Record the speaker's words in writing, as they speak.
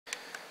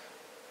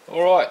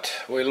Alright,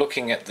 we're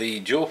looking at the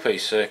Joule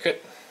piece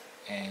circuit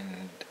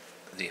and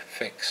the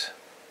effects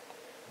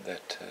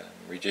that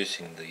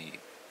reducing the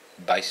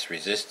base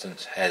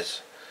resistance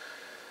has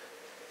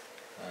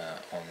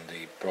on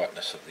the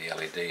brightness of the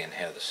LED and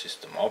how the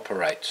system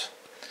operates.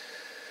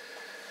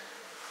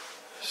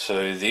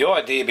 So the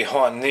idea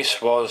behind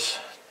this was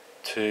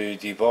to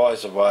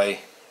devise a way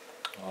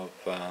of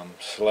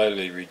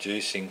slowly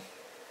reducing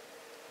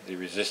the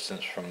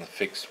resistance from the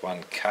fixed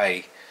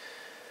 1K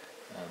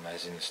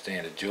as in the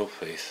standard Joule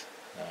piece,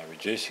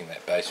 reducing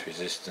that base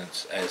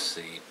resistance as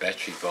the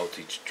battery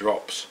voltage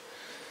drops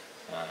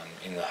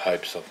in the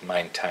hopes of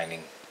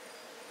maintaining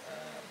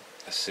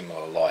a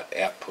similar light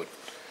output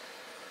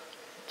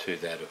to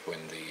that of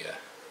when the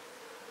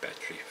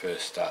battery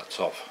first starts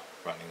off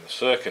running the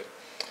circuit.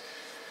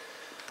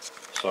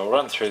 So I'll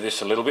run through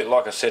this a little bit.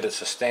 Like I said,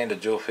 it's a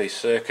standard Joule piece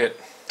circuit.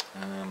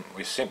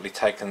 We've simply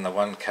taken the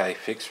 1K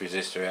fixed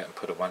resistor out and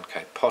put a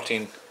 1K pot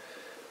in.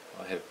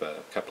 I have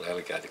a couple of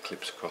alligator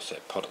clips across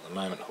that pot at the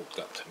moment hooked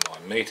up to my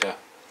meter,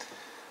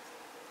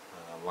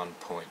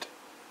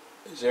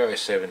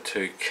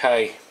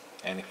 1.072K,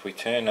 and if we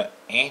turn it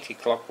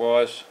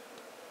anti-clockwise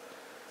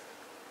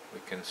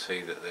we can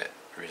see that that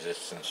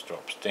resistance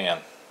drops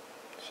down.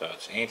 So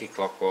it's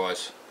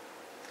anti-clockwise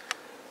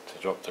to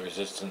drop the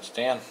resistance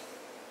down,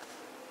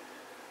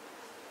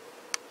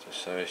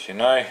 just so as you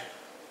know.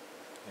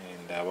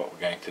 And what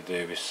we're going to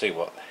do is see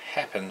what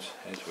happens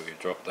as we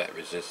drop that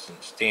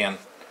resistance down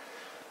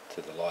to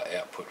the light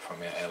output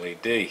from our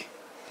LED.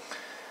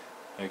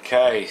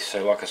 Okay,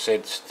 so like I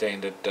said,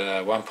 standard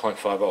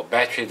 1.5 volt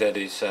battery that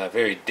is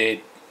very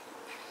dead,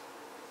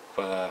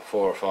 400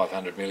 or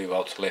 500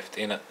 millivolts left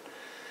in it.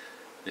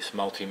 This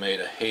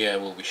multimeter here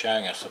will be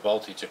showing us the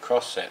voltage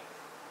across that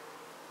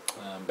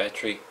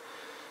battery.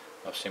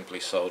 I've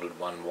simply soldered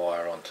one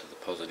wire onto the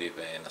positive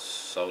and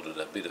soldered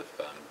a bit of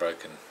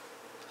broken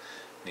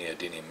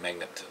neodymium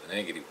magnet to the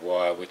negative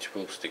wire, which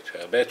will stick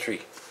to our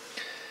battery.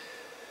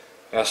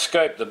 Our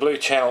scope, the blue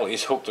channel,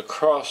 is hooked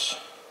across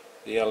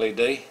the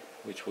LED,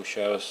 which will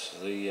show us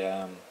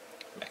the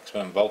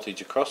maximum voltage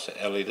across the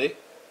LED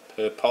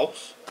per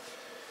pulse,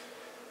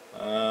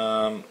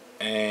 and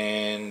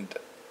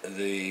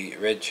the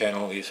red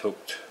channel is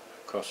hooked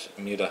across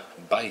emitter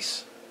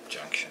base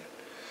junction.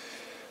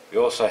 We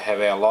also have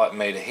our light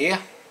meter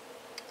here,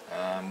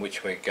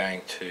 which we're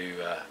going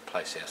to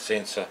place our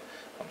sensor.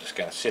 I'm just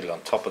going to sit it on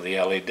top of the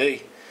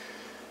LED.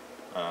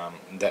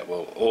 That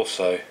will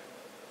also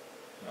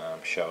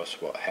show us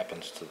what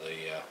happens to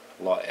the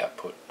light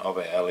output of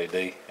our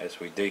LED as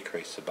we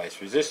decrease the base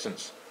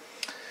resistance.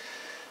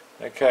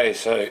 Okay,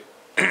 so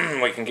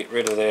we can get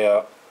rid of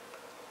our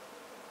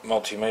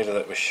multimeter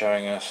that was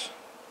showing us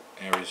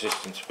our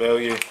resistance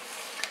value.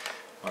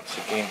 Once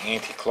again,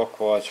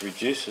 anti-clockwise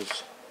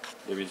reduces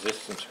the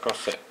resistance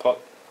across that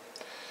pot,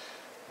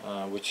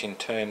 which in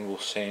turn will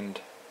send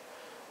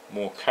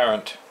more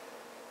current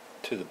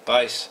to the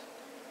base,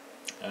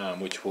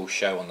 which will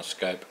show on the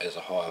scope as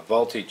a higher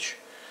voltage.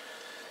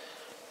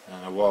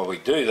 While we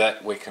do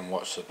that, we can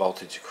watch the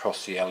voltage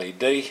across the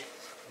LED.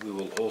 We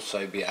will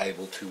also be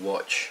able to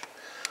watch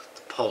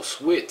the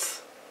pulse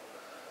width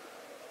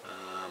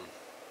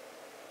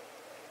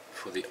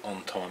for the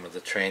on time of the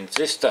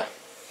transistor.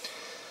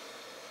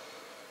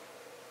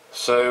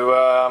 So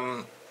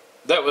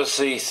that was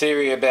the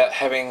theory about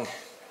having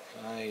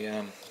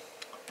a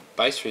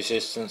base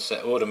resistance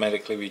that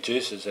automatically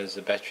reduces as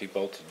the battery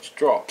voltage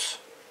drops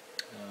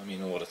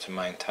in order to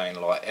maintain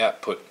light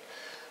output.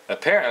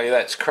 Apparently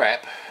that's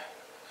crap,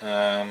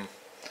 and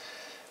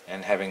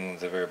having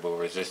the variable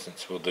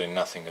resistance will do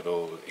nothing at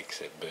all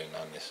except burn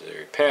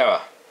unnecessary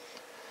power.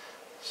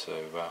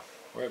 So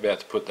we're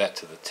about to put that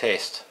to the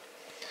test.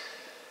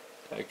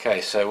 Okay,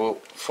 so we'll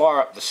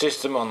fire up the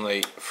system on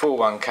the full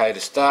 1K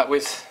to start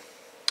with.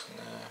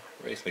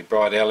 Reasonably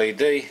bright LED,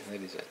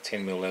 that is a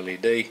 10mm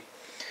LED.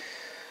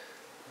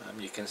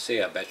 You can see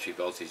our battery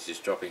voltage is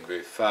dropping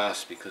very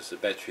fast because the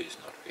battery is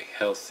not very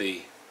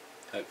healthy.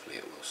 Hopefully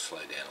it will slow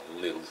down a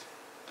little.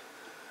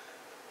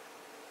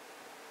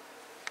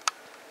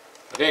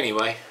 But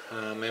anyway,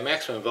 our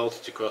maximum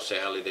voltage across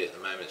our LED at the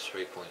moment is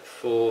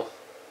 3.4.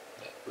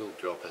 That will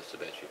drop as the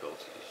battery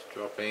voltage is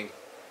dropping.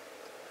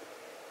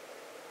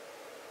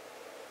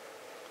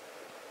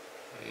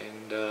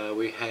 And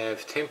we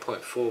have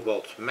 10.4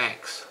 volts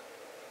max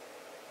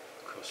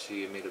across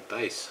the emitter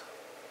base.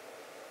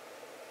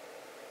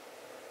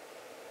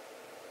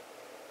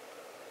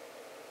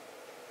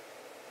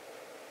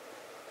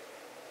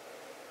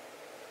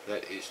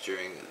 That is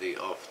during the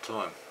off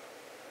time.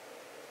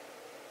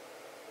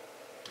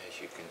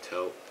 As you can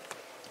tell,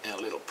 our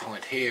little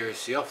point here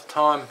is the off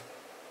time,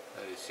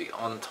 that is the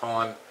on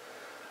time.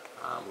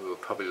 We were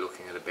probably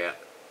looking at about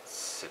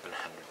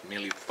 700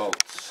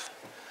 millivolts.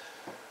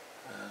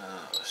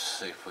 Let's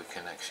see if we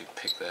can actually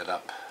pick that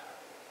up.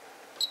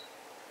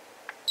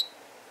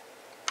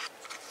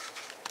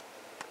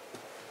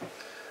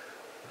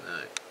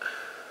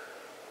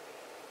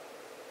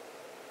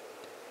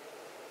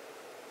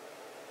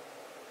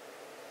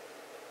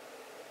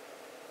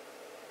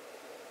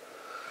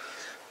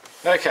 No.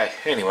 Okay,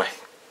 anyway,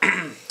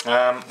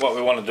 what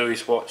we want to do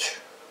is watch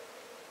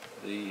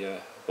the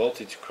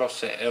voltage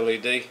across that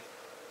LED.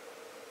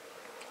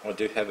 I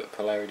do have it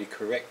polarity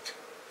correct,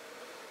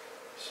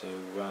 so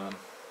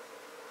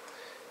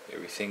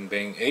everything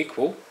being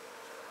equal,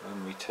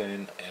 when we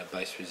turn our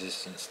base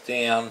resistance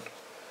down,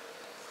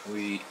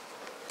 we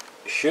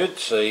should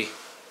see,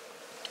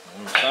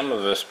 and some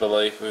of us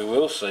believe we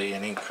will see,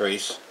 an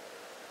increase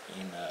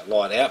in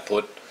light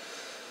output.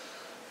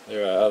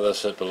 There are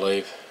others that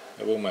believe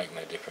it will make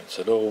no difference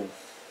at all,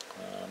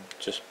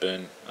 just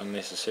burn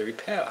unnecessary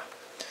power.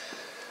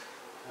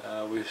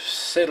 We've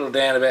settled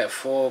down about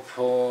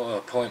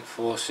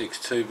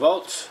 4.462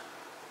 volts,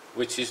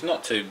 which is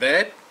not too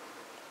bad,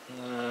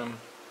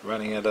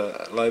 running at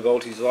a low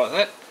voltage like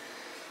that.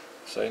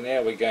 So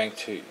now we're going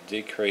to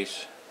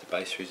decrease the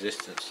base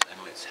resistance,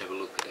 and let's have a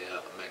look at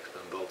our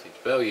maximum voltage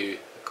value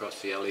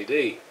across the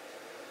LED,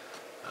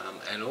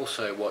 and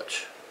also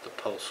watch the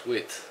pulse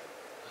width,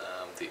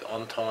 the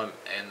on time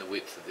and the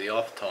width of the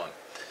off time.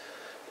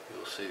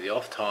 You'll see the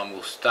off time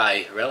will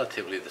stay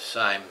relatively the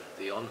same,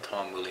 the on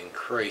time will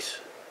increase,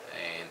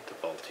 and the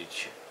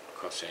voltage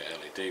across our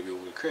LED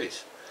will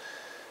increase.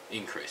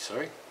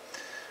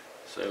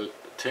 So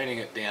turning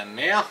it down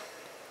now,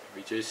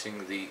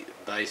 reducing the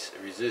base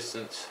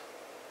resistance,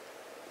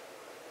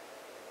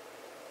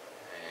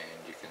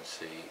 and you can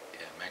see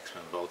our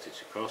maximum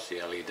voltage across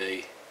the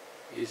LED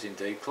is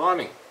indeed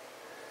climbing.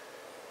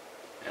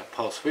 Our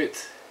pulse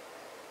width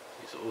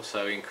is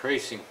also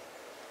increasing.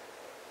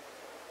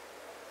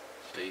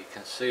 So you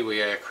can see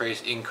we are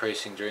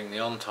increasing during the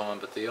on time,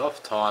 but the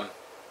off time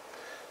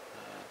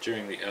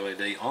during the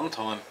LED on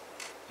time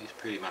is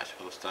pretty much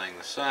all staying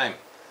the same.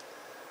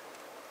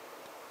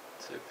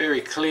 So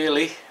very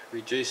clearly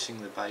reducing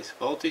the base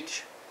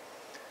voltage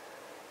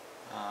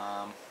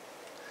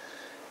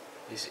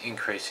is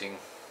increasing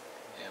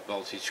our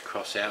voltage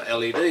across our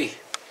LED.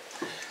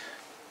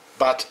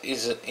 But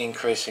is it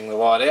increasing the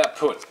light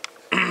output?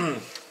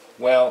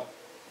 Well,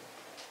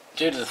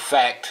 due to the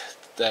fact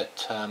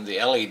that the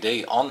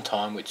LED on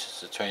time, which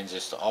is the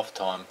transistor off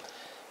time,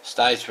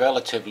 stays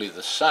relatively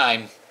the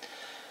same,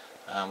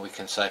 we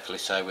can safely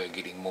say we're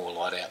getting more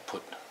light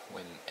output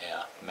when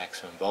our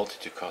maximum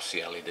voltage across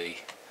the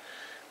LED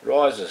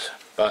rises.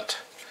 But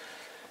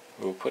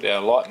we'll put our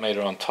light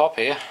meter on top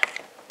here,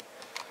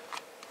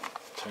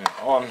 turn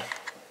it on.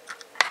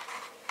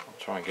 I'll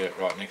try and get it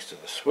right next to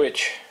the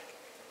switch.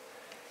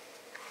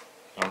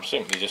 I'm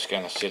simply just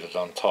going to set it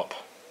on top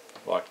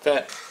like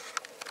that.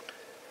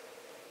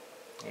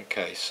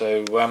 Okay,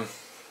 so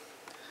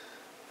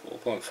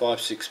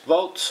 4.56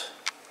 volts,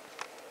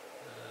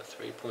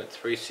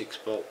 3.36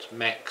 volts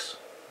max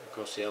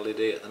across the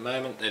LED at the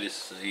moment. That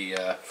is the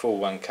full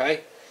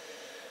 1K.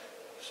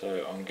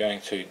 So I'm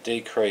going to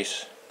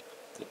decrease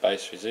the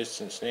base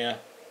resistance now,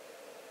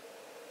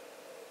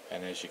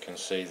 and as you can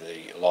see,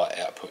 the light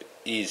output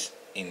is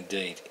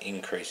indeed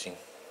increasing.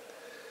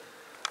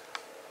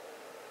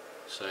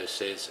 So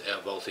says our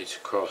voltage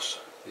across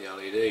the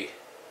LED.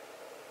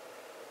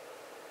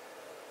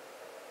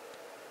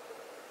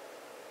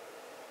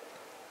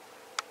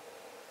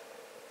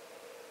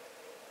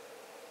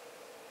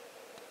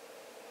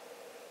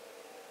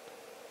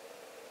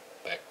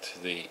 Back to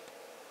the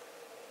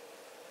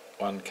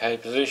 1K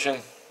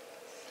position.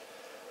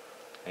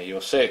 Now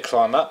you'll see it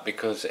climb up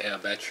because our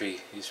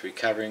battery is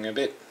recovering a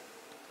bit,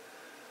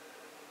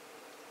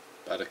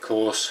 but of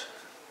course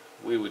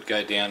we would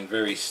go down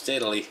very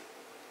steadily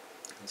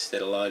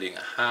instead of loading it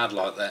hard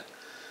like that.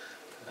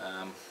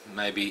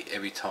 Maybe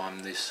every time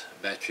this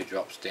battery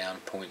drops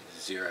down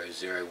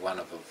 0.001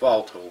 of a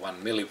volt or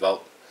 1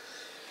 millivolt,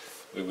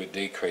 we would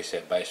decrease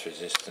our base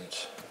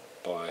resistance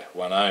by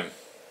 1 ohm.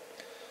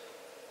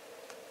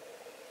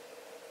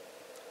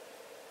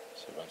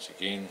 So once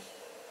again,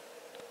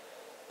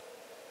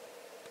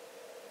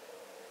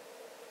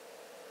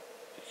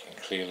 you can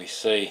clearly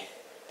see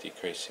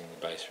decreasing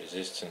the base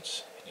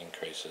resistance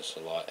increases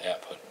the light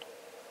output.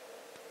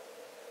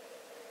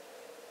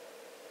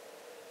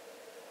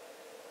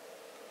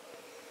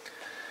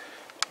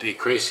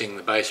 Decreasing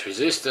the base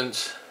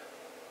resistance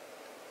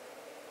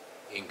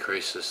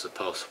increases the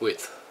pulse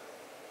width,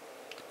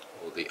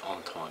 or the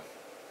on time,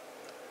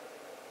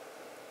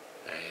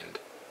 and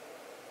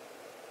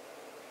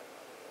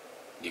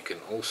you can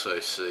also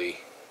see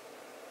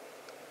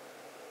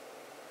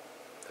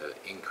that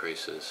it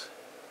increases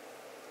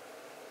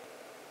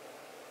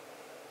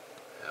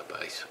our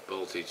base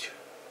voltage,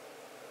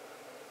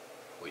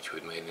 which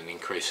would mean an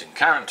increase in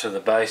current to the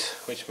base,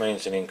 which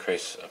means an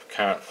increase of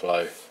current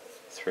flow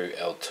through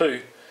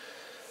L2,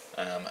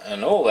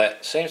 and all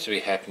that seems to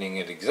be happening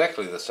at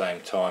exactly the same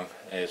time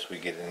as we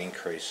get an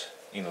increase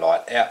in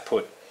light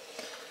output.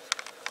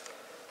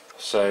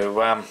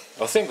 So I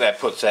think that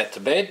puts that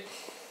to bed.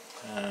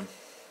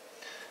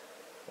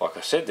 Like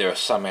I said, there are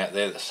some out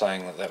there that are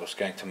saying that that was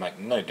going to make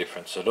no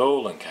difference at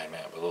all, and came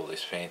out with all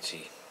this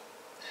fancy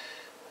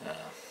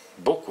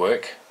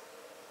bookwork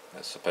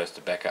that's supposed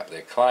to back up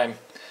their claim,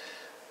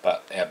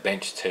 but our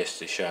bench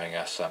test is showing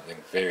us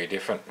something very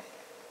different.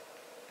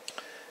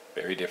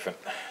 Very different.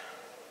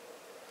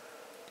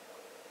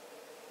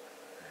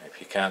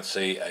 you can't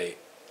see a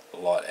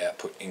light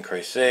output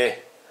increase there,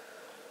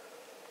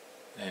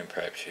 and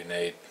perhaps you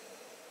need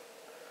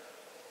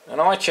an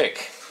eye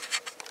check.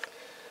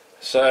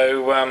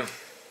 So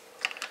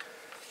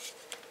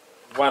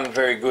one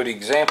very good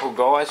example,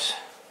 guys,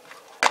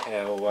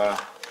 how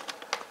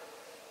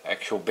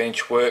actual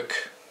bench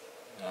work,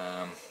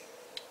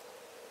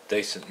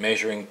 decent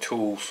measuring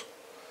tools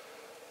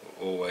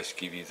will always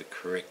give you the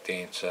correct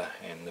answer,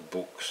 and the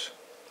books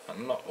are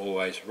not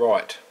always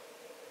right,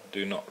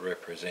 do not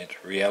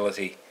represent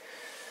reality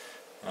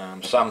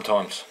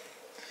sometimes.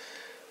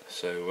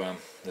 So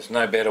there's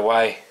no better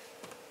way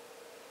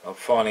of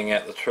finding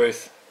out the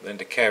truth than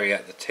to carry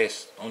out the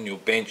test on your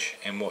bench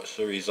and watch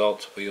the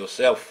results for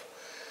yourself.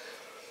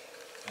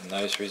 And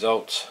those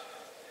results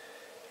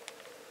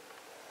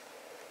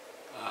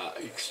are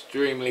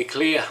extremely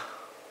clear.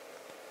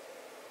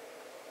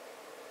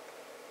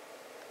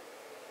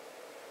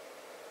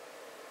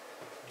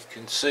 You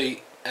can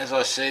see, as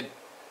I said,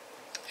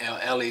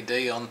 our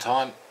LED on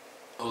time,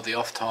 or the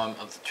off time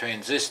of the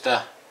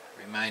transistor,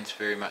 remains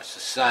very much the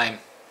same.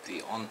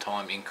 The on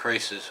time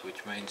increases,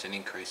 which means an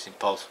increase in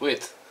pulse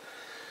width.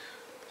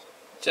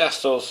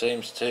 Just all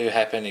seems to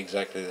happen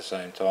exactly the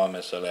same time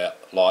as the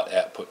light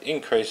output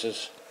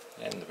increases,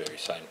 and the very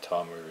same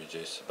time we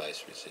reduce the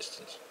base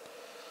resistance.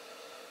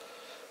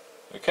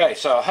 Okay,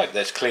 so I hope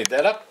that's cleared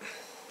that up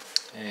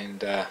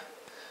and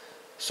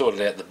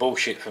sorted out the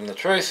bullshit from the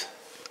truth,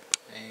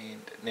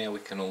 and now we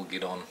can all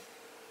get on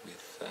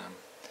with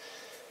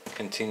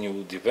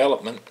continual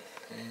development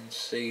and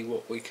see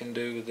what we can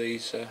do with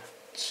these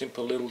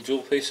simple little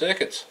Joule P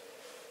circuits.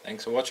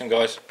 Thanks for watching,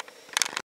 guys.